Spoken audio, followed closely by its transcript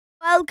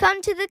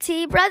Welcome to the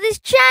T Brothers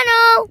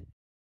channel.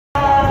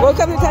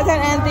 Welcome to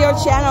Tatan and Theo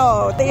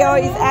channel. Theo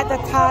is at the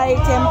Thai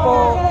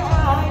Temple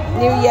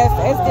New Year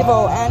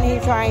Festival and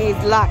he's trying his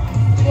luck.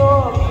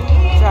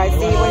 Try to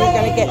see what he's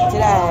going to get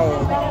today.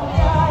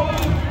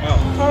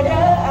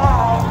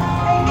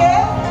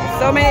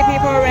 So many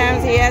people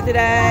around here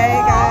today,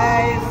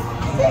 guys.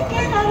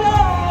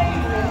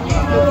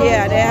 Look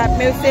here, they have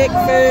music,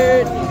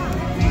 food.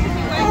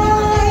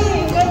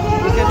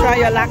 You can try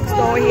your luck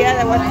store here.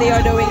 That's what they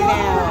are doing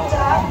now.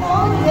 I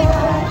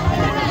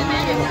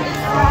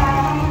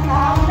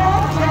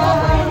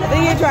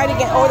think you try to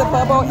get all the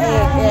purple egg,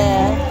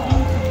 yeah.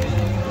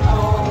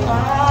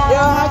 Yo,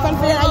 how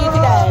confident are you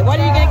today? What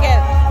are you gonna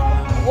get?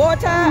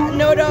 Water,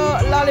 noodle,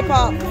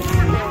 lollipop,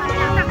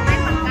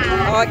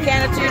 or a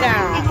can of tuna?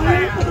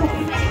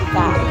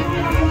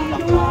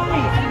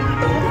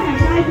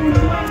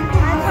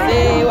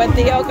 See what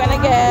Theo gonna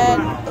get.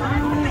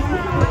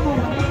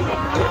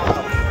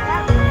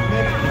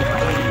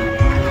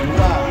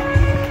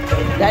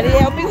 Daddy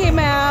helping him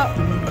out.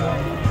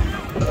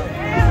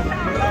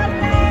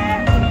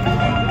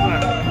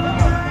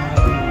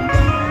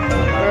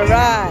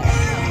 Alright.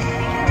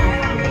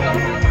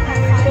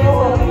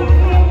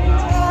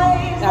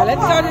 Now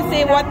let's go to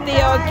see what they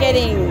are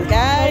getting,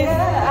 guys.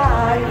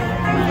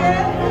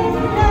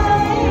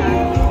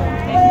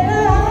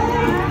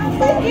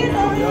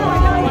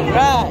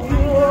 Right.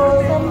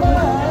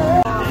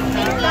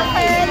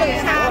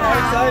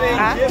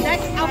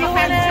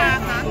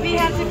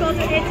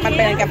มันเ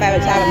ป็นกาแฟเป็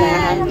นชาแบบไหน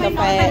คะกาแ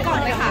ฟ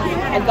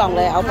เป็นกล่องเ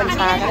ลยเอาเป็นช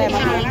าก็ได้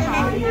มั้ง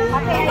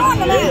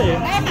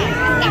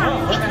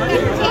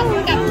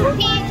กับ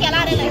พี่เคียร่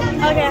าได้เลย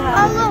โอเคค่ะ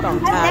กล่อง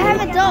ชาได้ให้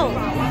มันโจ้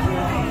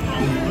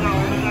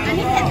อัน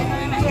นี้เสร็จ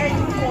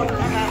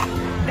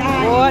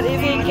What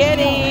is he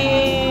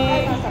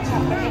getting?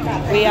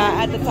 We are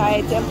at the Thai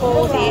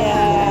temple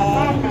here.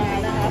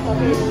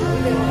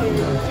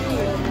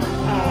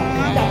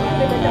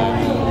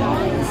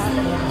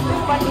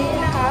 วันนี้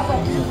นะคะ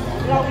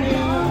เรามี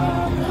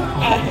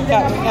ขอ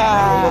บคุณค่ะ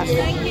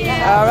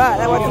Alright,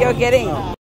 that's what you're getting.